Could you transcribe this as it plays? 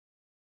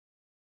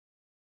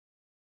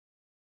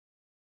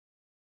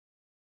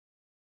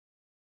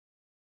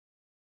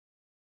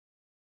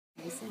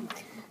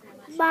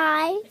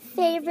My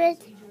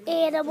favorite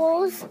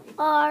animals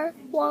are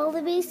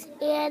wallabies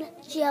and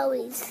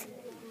joeys.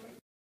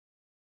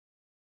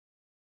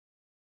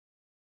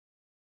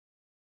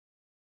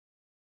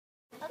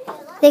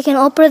 They can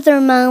open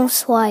their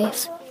mouths wide.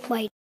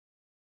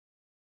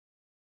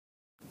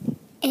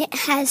 It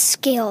has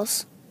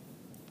scales.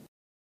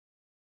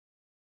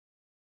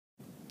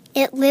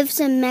 It lives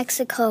in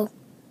Mexico.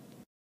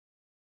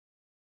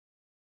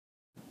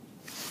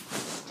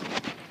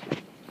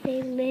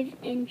 They live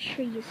in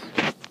trees.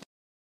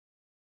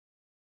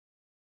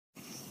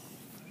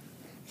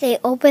 They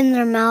open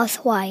their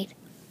mouth wide.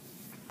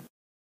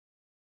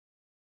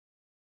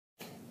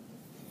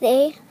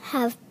 They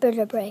have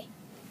vertebrae.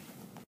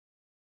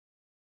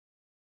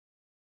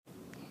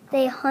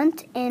 They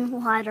hunt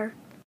in water.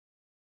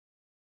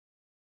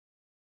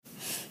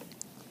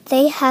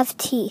 They have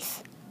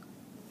teeth.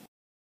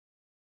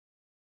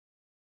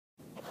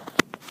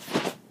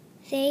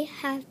 They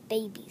have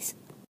babies.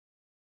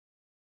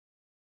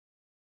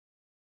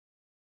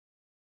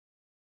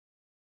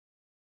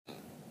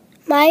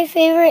 My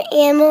favorite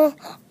animal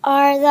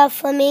are the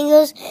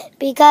flamingos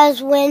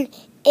because when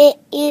it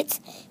eats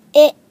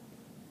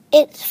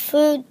its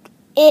food,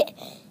 it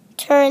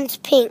turns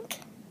pink.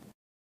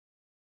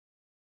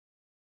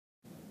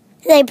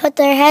 They put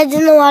their heads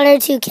in the water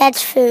to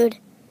catch food.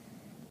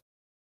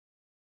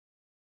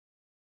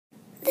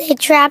 They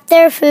trap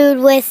their food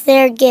with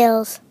their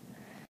gills.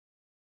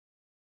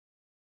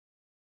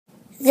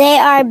 They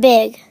are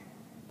big.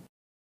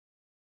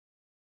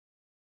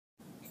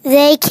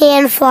 They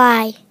can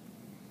fly.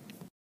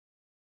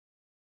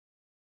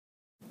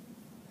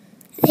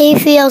 They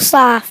feel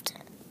soft.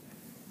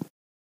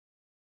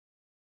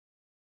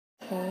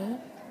 Okay.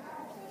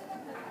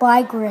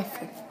 By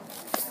Griffin.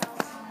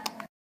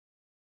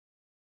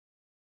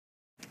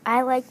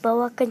 I like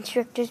boa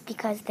constrictors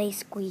because they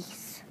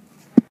squeeze.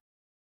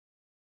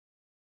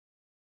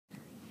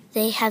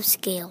 They have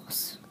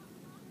scales.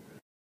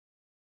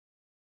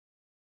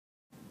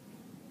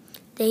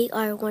 They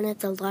are one of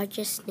the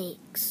largest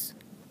snakes.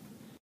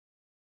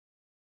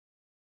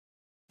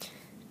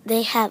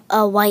 They have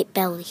a white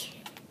belly.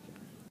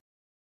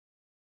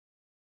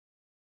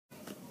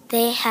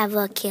 They have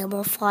a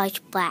camouflage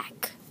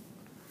black.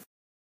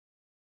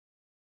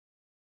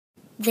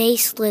 They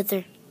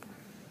slither.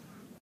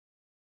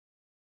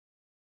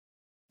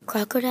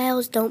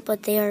 Crocodiles don't,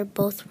 but they are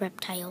both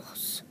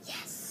reptiles.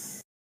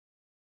 Yes.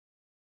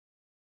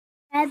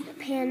 Red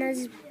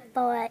Pandas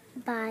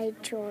by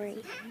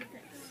Jory.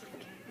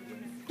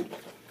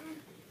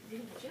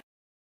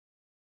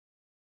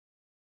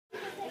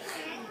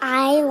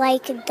 I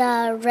like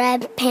the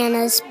red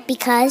pandas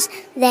because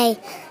they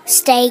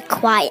stay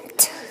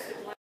quiet.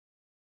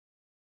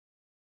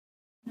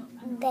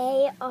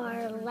 They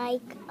are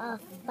like a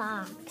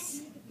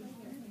fox.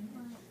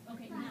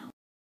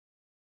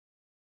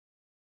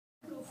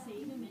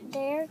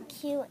 They're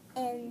cute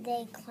and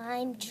they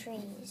climb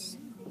trees.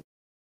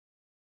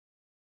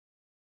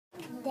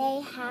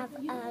 They have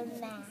a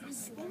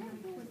mask.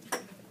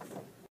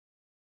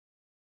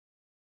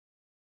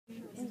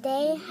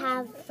 They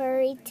have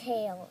furry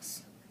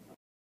tails.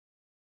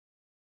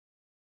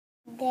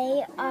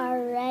 They are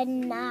red,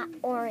 not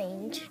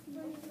orange.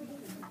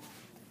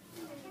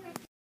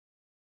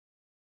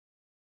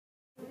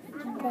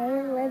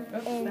 They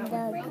live in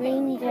the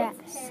green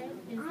grass.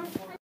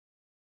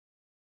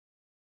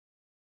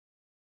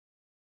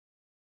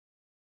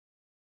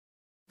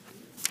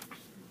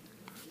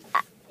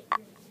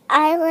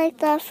 I like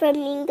the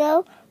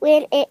flamingo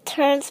when it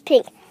turns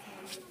pink.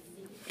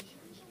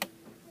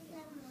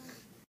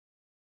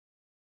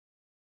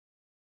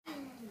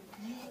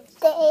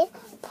 They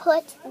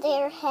put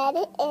their head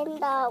in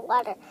the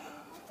water.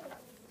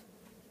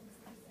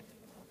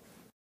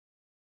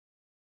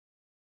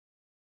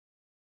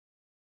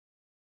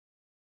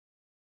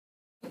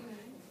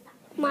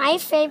 My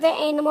favorite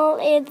animal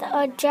is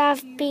a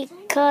giraffe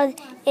because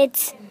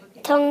its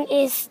tongue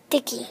is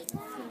sticky.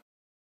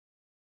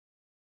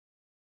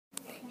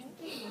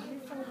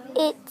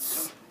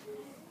 Its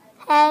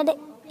head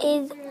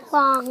is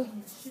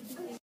long.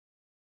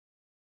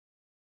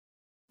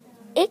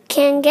 It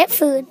can get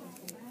food.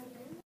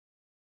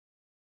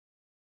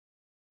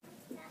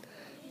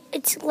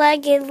 Its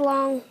leg is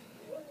long.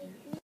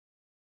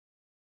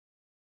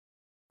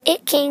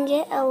 It can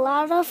get a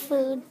lot of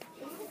food.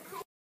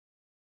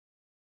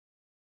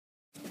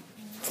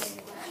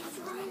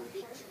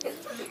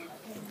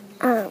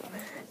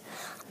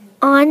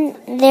 On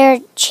their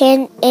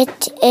chin,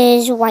 it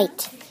is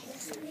white.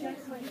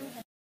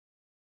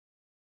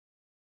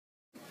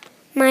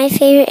 My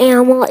favorite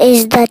animal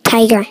is the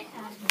tiger.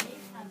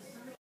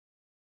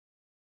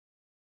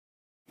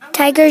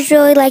 Tigers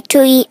really like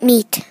to eat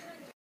meat.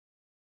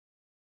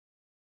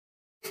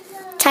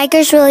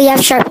 Tigers really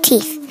have sharp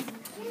teeth.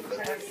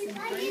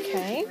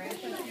 Okay.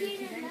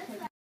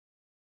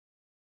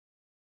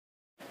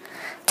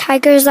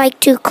 Tigers like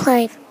to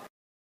climb.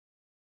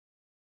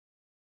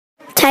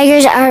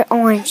 Tigers are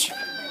orange.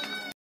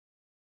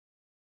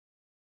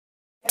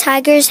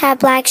 Tigers have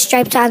black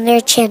stripes on their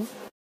chin.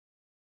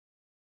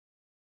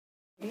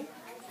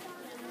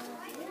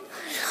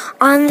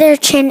 On their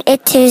chin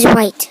it is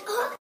white.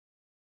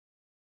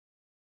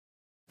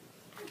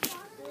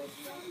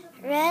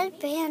 Red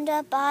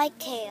panda by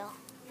tail.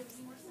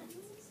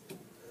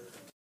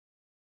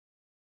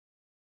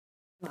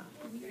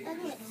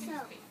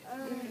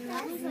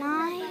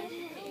 My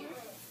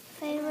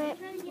favorite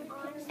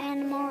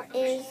animal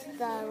is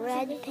the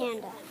red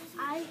panda.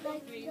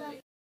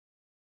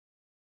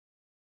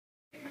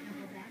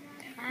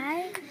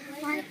 I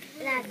like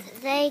that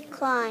they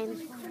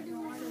climb.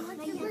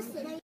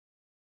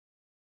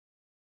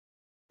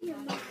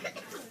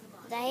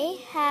 They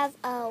have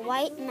a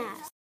white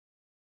mask.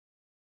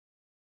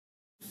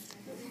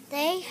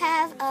 They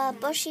have a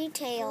bushy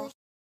tail.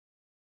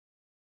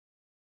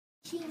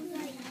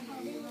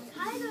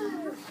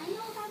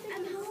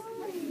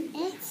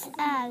 It's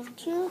as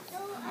cute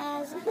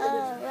as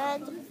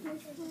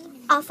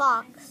a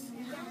fox.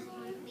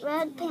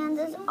 Red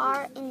pandas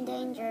are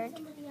endangered.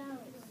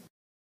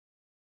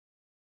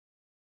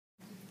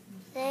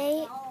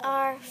 They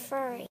are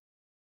furry.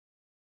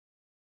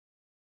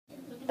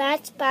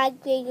 Bats by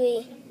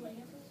Gregory.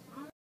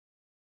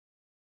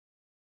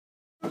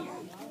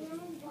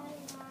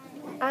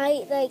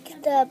 I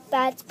like the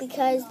bats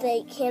because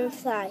they can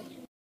fly.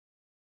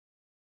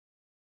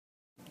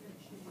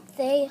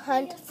 They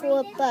hunt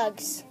for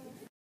bugs.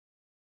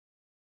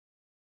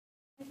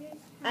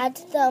 At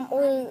the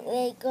morning,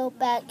 they go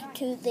back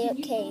to their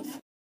cave.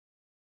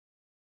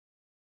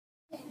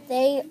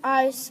 They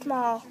are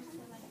small.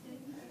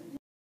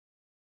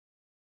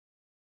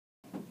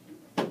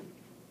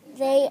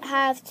 They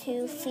have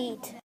 2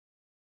 feet.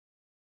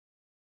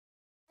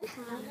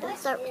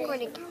 Start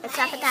recording.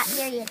 Stop at that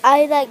period.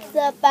 I like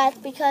the bats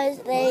because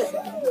they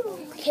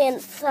can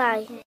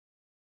fly.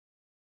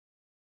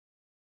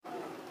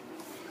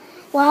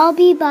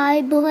 Wallaby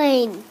by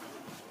Blaine.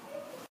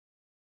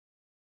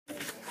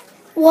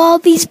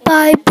 Wallabies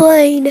by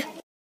Blaine.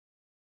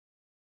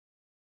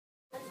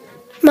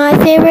 My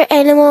favorite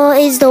animal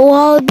is the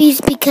wallabies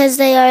because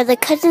they are the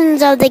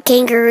cousins of the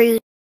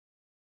kangaroos.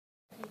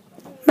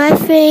 My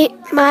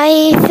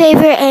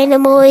favorite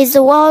animal is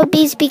the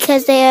wallabies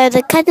because they are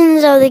the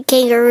cousins of the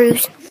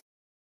kangaroos.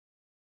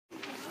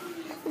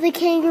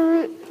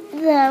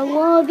 The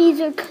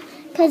wallabies are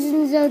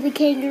cousins of the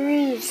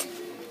kangaroos.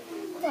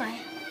 Why?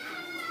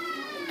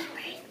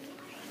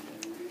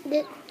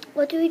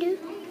 What do we do?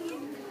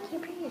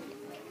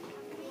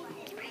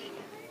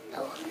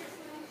 Oh.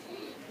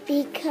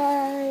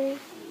 Because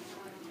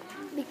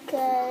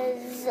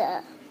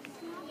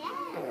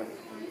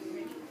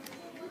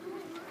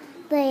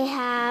they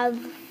have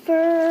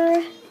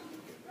fur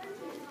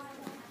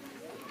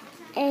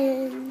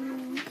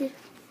and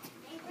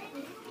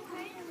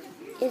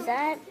is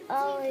that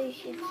all I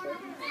should say?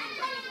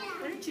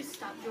 Why don't you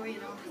stop, Joy,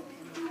 and I'll help.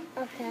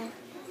 Okay.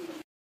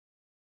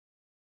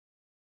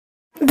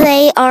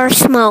 They are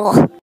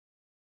small.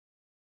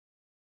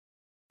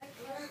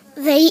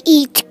 They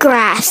eat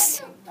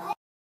grass.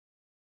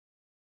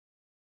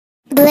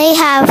 They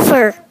have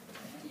fur.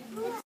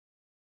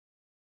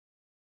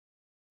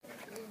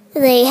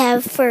 They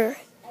have fur.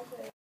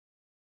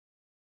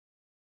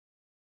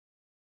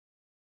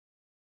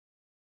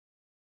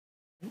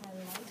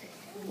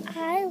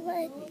 I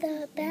like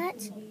the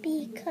bats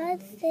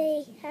because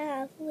they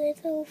have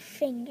little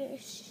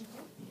fingers.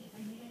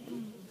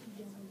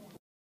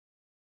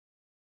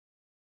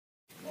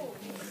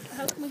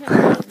 How come we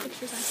have those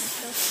pictures on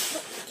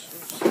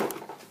here?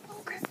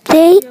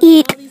 They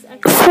eat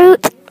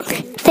fruit.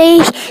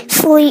 They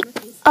sleep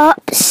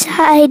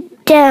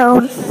upside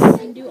down.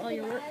 And do all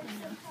your work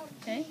now,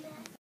 okay?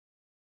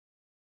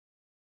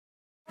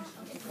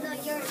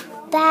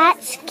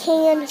 Bats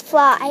can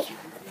fly.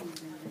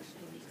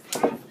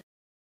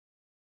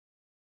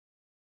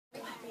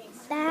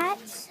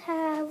 Bats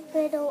have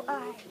little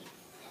eyes.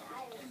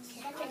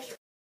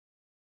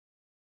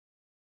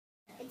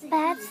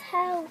 Bats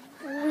have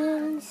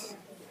wings.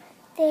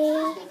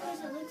 They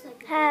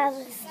have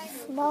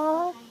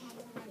small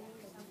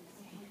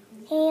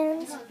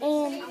hands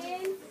and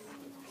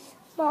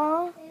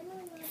small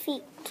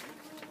feet.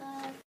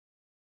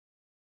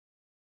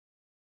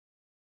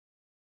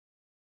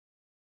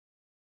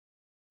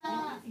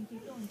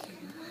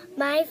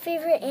 My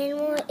favorite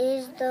animal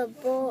is the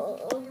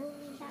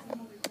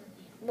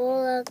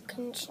boa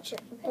constrictor.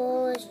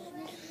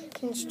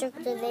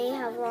 They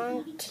have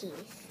long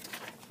teeth.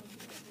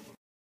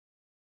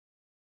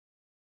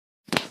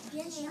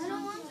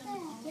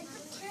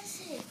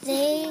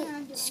 They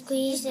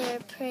squeeze their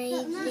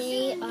prey.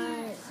 They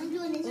are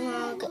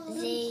long.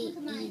 They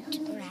eat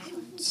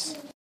rats.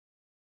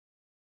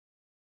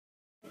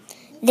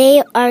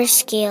 They are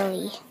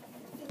scaly.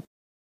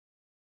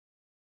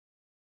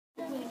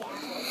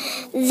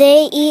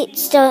 They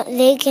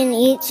can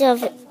eat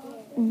stuff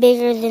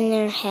bigger than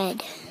their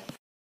head.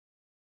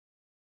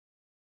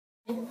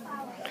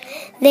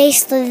 They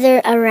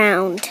slither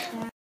around.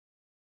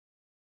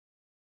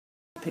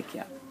 Pick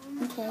you up.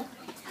 Okay.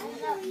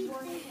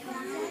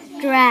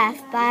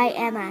 Giraffe by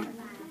Emma.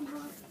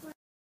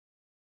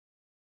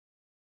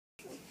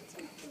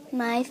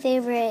 My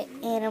favorite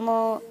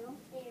animal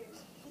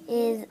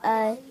is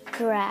a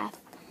giraffe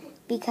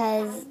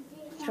because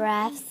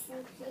giraffes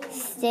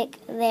stick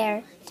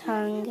their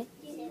tongue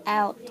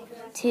out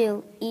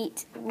to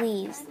eat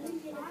leaves.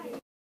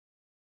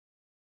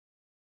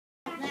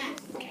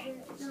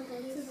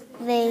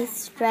 They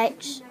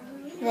stretch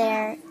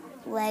their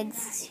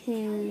legs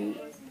to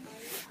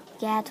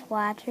get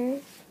water.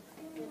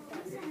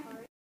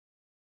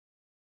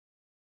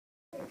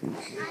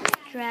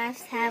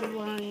 Giraffes have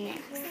long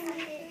necks.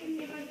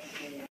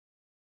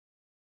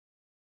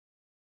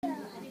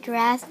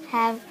 Giraffes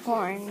have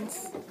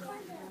horns.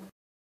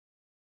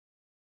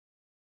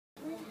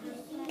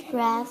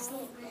 Giraffes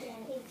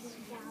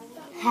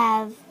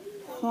have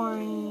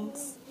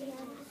horns.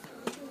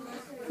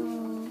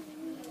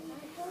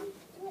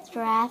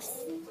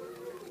 Giraffes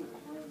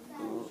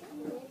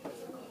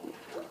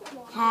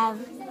have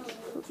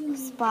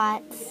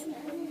spots.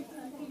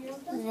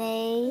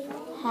 They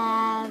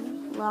have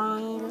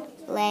long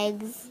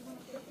legs.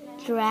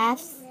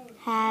 Giraffes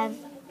have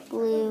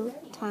blue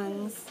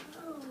tongues.